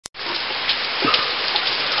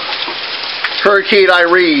Hurricane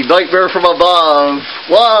Irene, Nightmare from Above.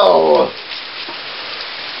 Whoa!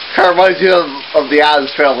 Kind of reminds you of the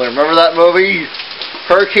Addams Family. Remember that movie?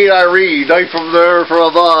 Hurricane Irene, Nightmare from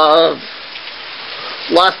Above.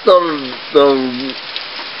 Last of the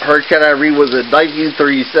Hurricane Irene was in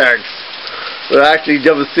 1936. It actually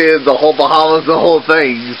devastated the whole Bahamas, the whole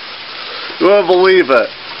thing. You wouldn't believe it.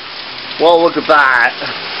 Well, look at that.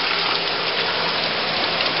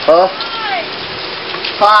 Huh? Hi.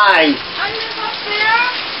 Hi. I live up there.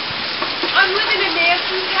 I'm living in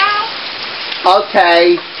Nancy's house.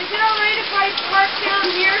 Okay. Is it alright if I park down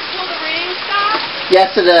here till the rain stops?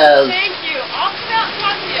 Yes, it is. Thank you. I'll come out and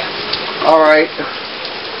talk to you. Alright.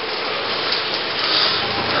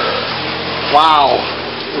 Wow.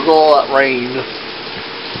 Look at all that rain.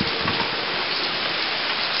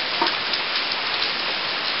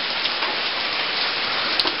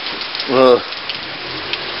 Ugh.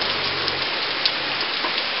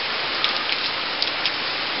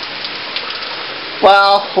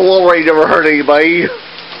 Well, a little rain never hurt anybody.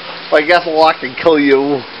 I guess a lot can kill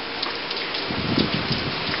you.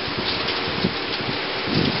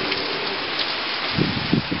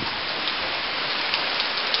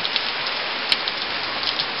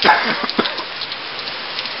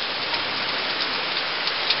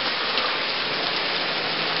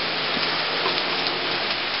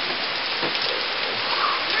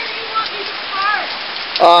 Where do you want me to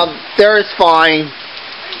park? There is fine.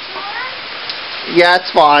 Are you sure? Yeah,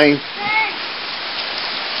 it's fine. Thanks.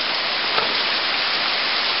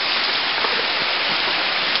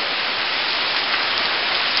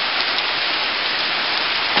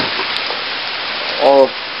 Oh.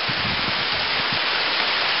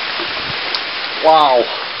 Wow.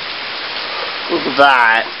 Look at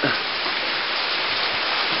that.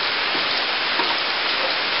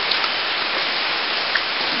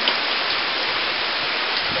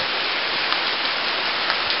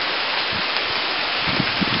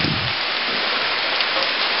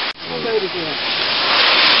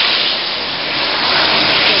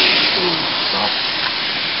 Stop.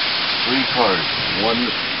 3 cars. 1,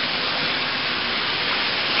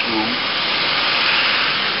 2.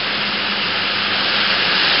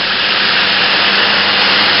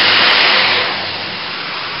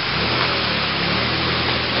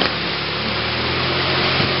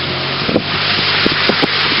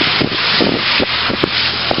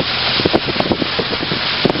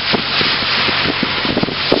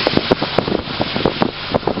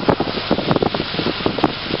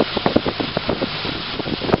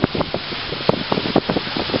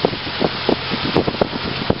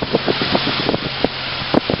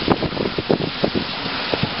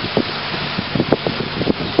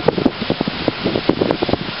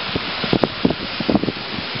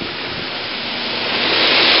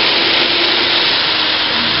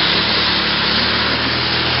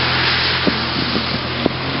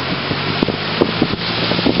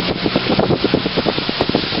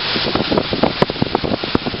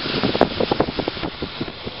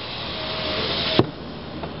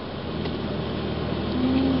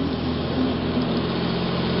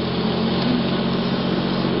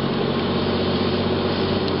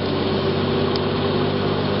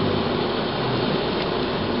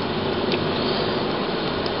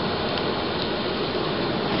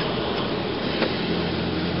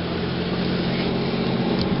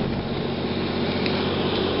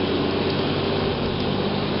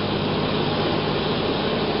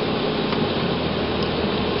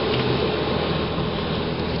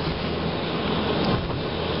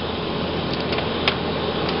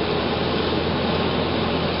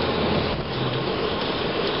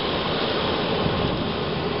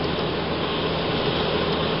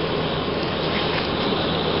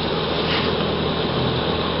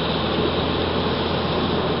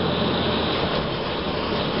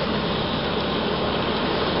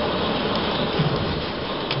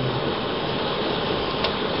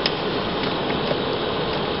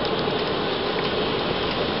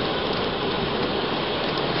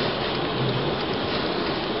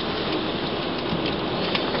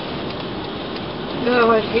 Oh,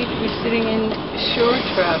 I'd hate to be sitting in shore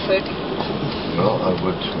traffic. Well, I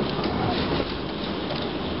would too.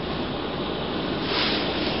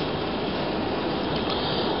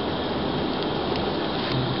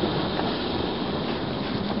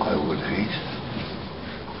 I would hate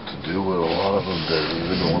to do what a lot of them did,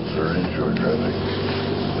 even the ones that are in shore traffic,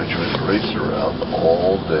 which was race around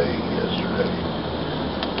all day yesterday,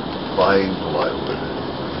 buying plywood,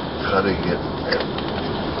 cutting it, and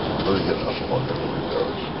putting it up on the windows.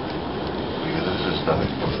 Because this is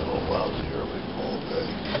nothing more than a lousy early fall day.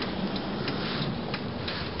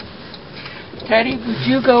 Teddy, would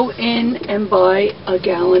you go in and buy a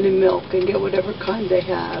gallon of milk and get whatever kind they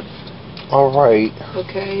have? All right.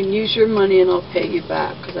 Okay, and use your money and I'll pay you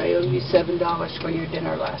back because I owe you $7 for your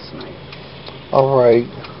dinner last night. All right.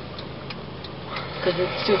 Because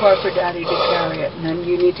it's too hard for Daddy to carry it, and then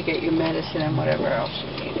you need to get your medicine and whatever else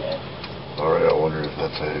you need. All right, I wonder if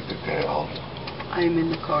that's a good gal. I'm in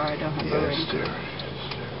the car. I don't have a Yes, ring. dear. Yes,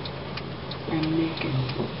 dear. I'm naked.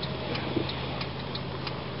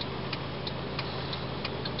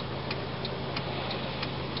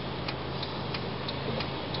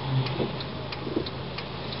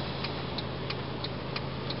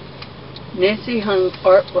 Nancy hung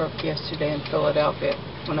artwork yesterday in Philadelphia,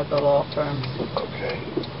 one of the law firms. Okay.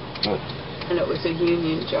 Good. And it was a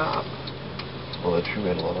union job. Well, that you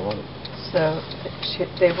made a lot of money. So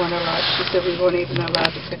they weren't allowed, she said we weren't even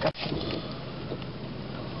allowed to pick up.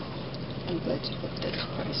 I'm glad you looked at the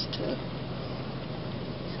price too.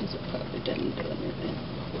 Since it probably didn't do anything.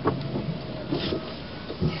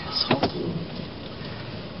 Asshole.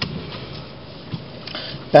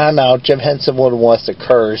 Now, Jim Henson would want us to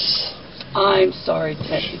curse. I'm sorry,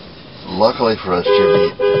 Teddy. Luckily for us,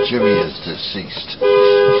 Jimmy is deceased.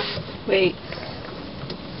 Wait.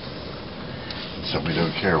 So we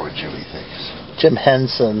don't care what Jimmy thinks. Jim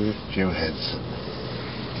Henson. Jim Henson.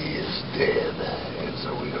 He is dead. And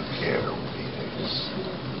so we don't care what he thinks.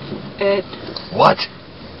 Ed. What?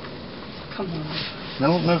 Come on.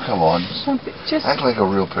 No, come on. Just Act like a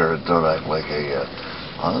real parent. Don't act like a,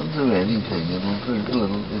 I'll do anything. It'll do a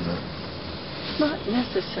little, you know. It's not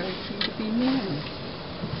necessary for you to be mean.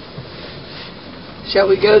 Shall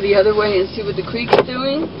we go the other way and see what the creek's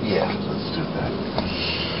doing? Yeah, let's do that.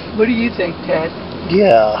 What do you think, Ted?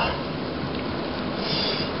 Yeah.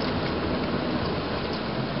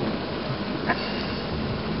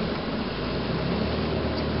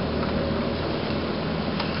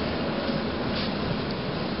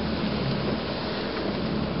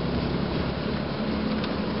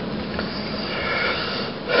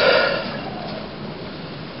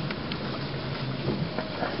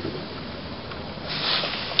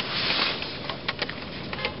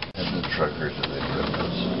 And the truckers and the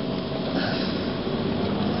criminals.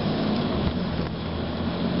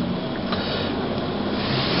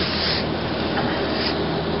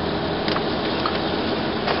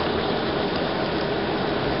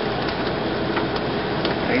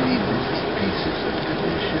 I need these pieces of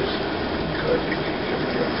delicious garbage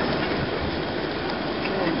coming up from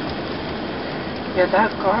Yeah,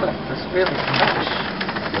 that garlic was really fresh.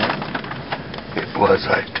 It was,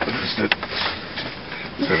 I noticed it.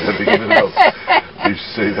 So let me get it out. You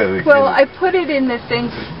say that again. Well, I put it in the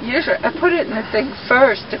thing, usually I put it in the thing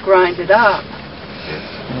first to grind it up. Yes.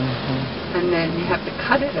 And then you have to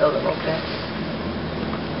cut it a little bit.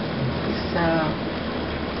 So,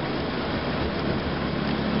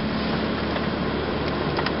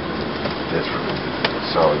 That's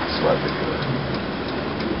really solid slapping.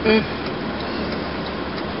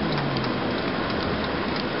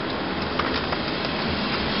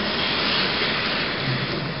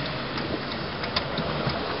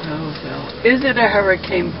 Is it a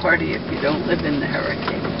hurricane party if you don't live in the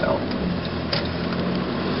hurricane belt?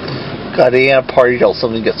 God, it ain't a party till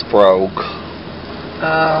something gets broke.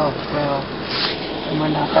 Oh, well, and we're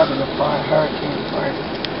not having a hurricane party.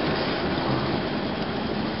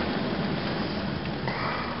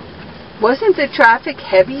 Wasn't the traffic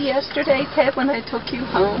heavy yesterday, Ted, when I took you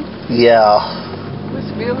home? Yeah. It was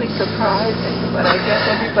really surprising, but I guess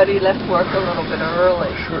everybody left work a little bit early.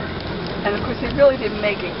 Sure. And of course, they really didn't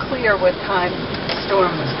make it clear what time the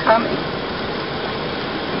storm was coming.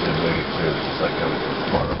 Didn't make it clear that it's not coming from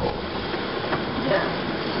Marvel. Yeah.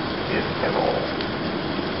 If at all.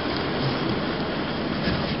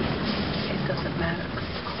 It doesn't matter because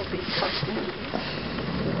it's all being tucked in.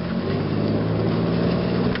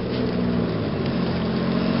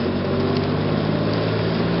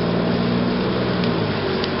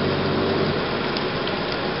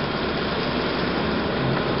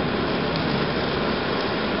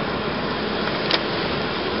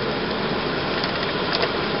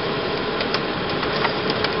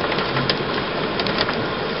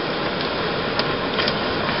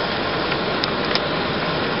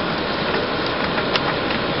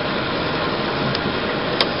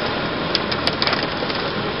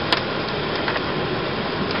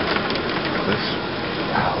 This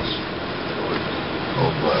house was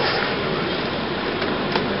owned by a woman who was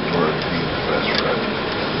Dorothy's best friend.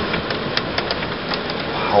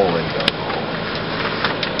 Howling down the hall.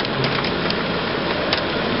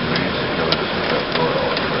 We used to go to pick up Laurel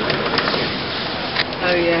and Freddie.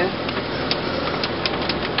 Oh, yeah?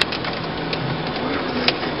 Whenever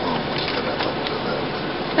they came home, we spent that level.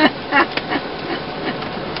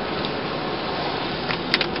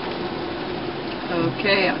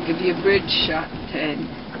 I'll give you a bridge shot, Ted.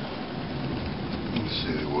 Let's see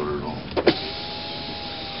the water at all.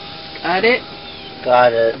 Got it?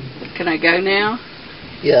 Got it. Can I go now?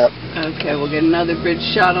 Yep. Okay, we'll get another bridge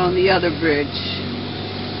shot on the other bridge.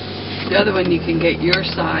 The other one you can get your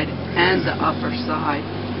side and the upper side.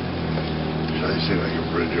 Should I see if I can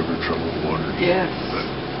bridge over troubled water? Yes.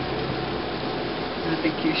 I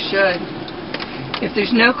think you should. If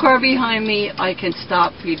there's no car behind me, I can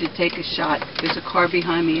stop for you to take a shot. If there's a car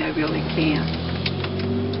behind me, I really can't.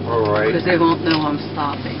 Alright. Because they won't know I'm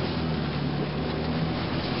stopping.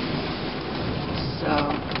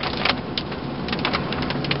 So...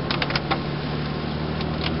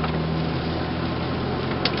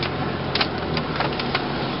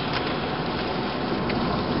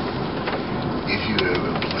 If you have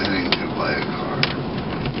been planning to buy a car,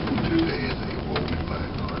 today is a won't buy a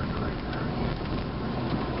car right now.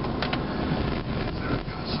 They're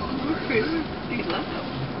gonna sell a car. Pretty low.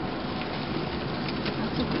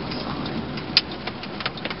 That's a good sign.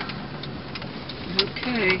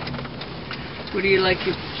 Okay. Where do you like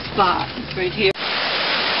your spot? Right here?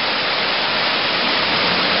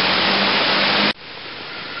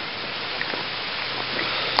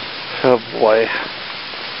 Oh boy.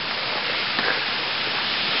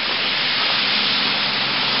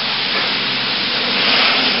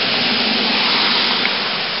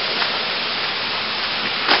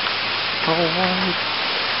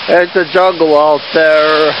 It's a jungle out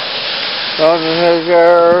there.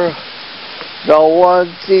 No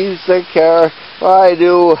one seems to care. I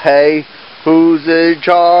do. Hey, who's in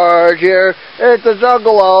charge here? It's a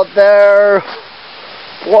jungle out there.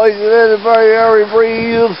 Poison in the very air we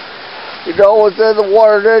breathe. You know what's in the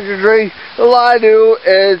water industry? Well, I do.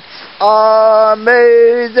 It's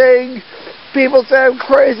amazing. People say I'm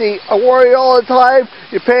crazy. I worry all the time.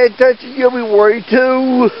 You pay attention, you'll be worried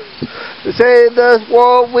too. They say this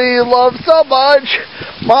world we love so much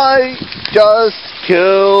might just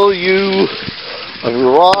kill you. Are we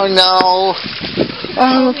wrong now?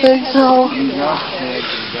 I don't think so.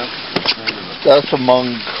 That's a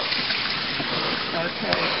monk.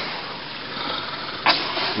 Okay.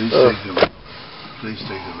 Please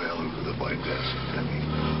take the mail over to the bike desk, Penny.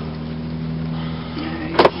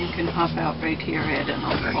 Yeah, you can hop out right here, Ed, and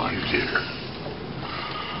I'll Thank park. you, dear.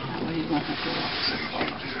 That way you won't have to walk so Thank far.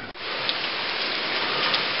 you, dear.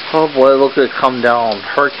 Oh boy, look at it come down.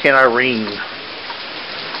 Hurricane Irene.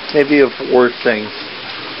 Maybe a worse thing.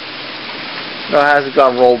 No, it hasn't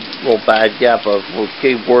gotten real bad yet, but it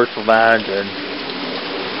getting worse from imagine.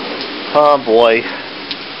 Oh boy.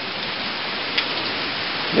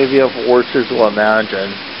 Maybe a worse is to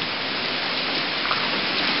imagine.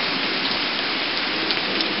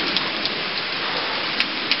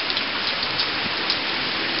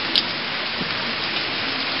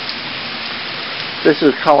 This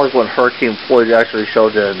is kind of like when Hurricane Floyd actually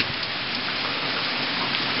showed in.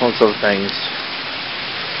 On some things.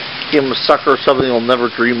 Give him a sucker or something he'll never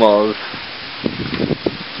dream of.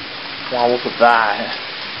 Wow, look at that.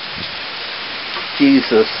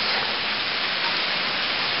 Jesus.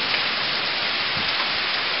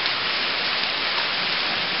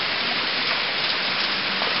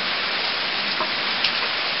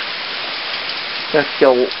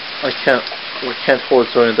 I can't hold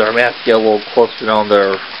it in there. I may have to get a little closer down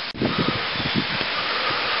there.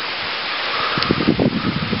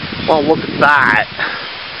 Well, look at that.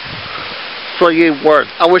 It's really getting worse.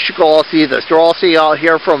 I wish you could all see this. You're all seeing out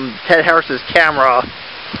here from Ted Harris's camera.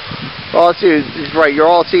 All see, right, you're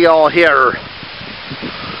all seeing all here.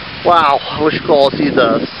 Wow, I wish you could all see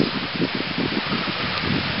this.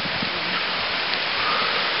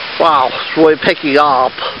 Wow, it's really picking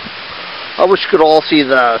up. I wish you could all see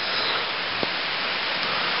this.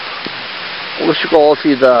 I wish you could all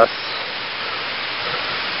see this.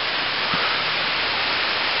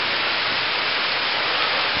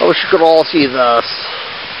 I wish you could all see this.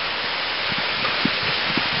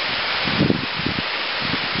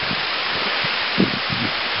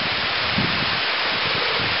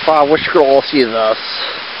 Wow, I wish you could all see this.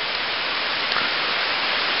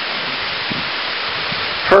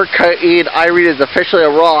 Hurricane Irene has officially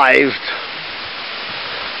arrived.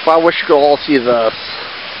 Wow, I wish you could all see this.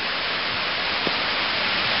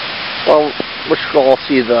 Well, I wish you could all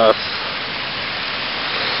see this.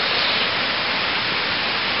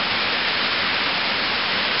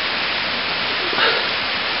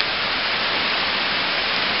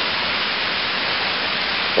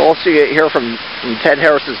 We'll see it here from Ted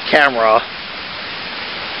Harris's camera.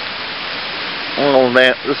 Oh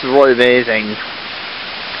man, this is really amazing.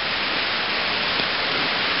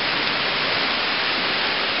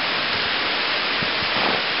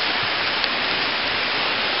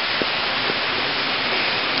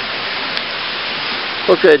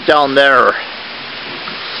 Look at it down there.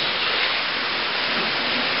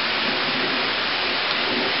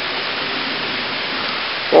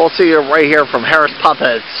 We'll see it right here from Harris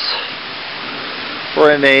Puppets.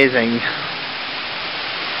 We're amazing.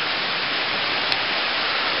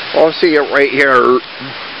 We'll see it right here.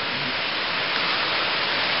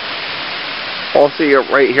 We'll see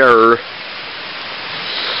it right here.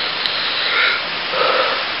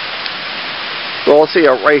 We'll see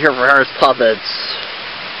it right here from Harris Puppets.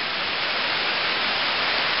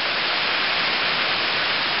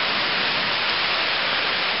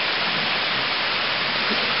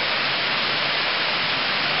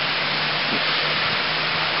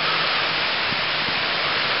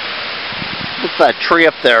 What's that tree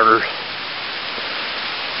up there?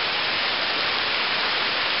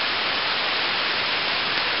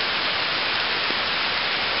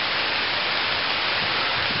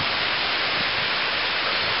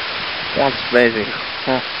 Well, it's amazing.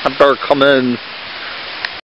 Well, I better come in.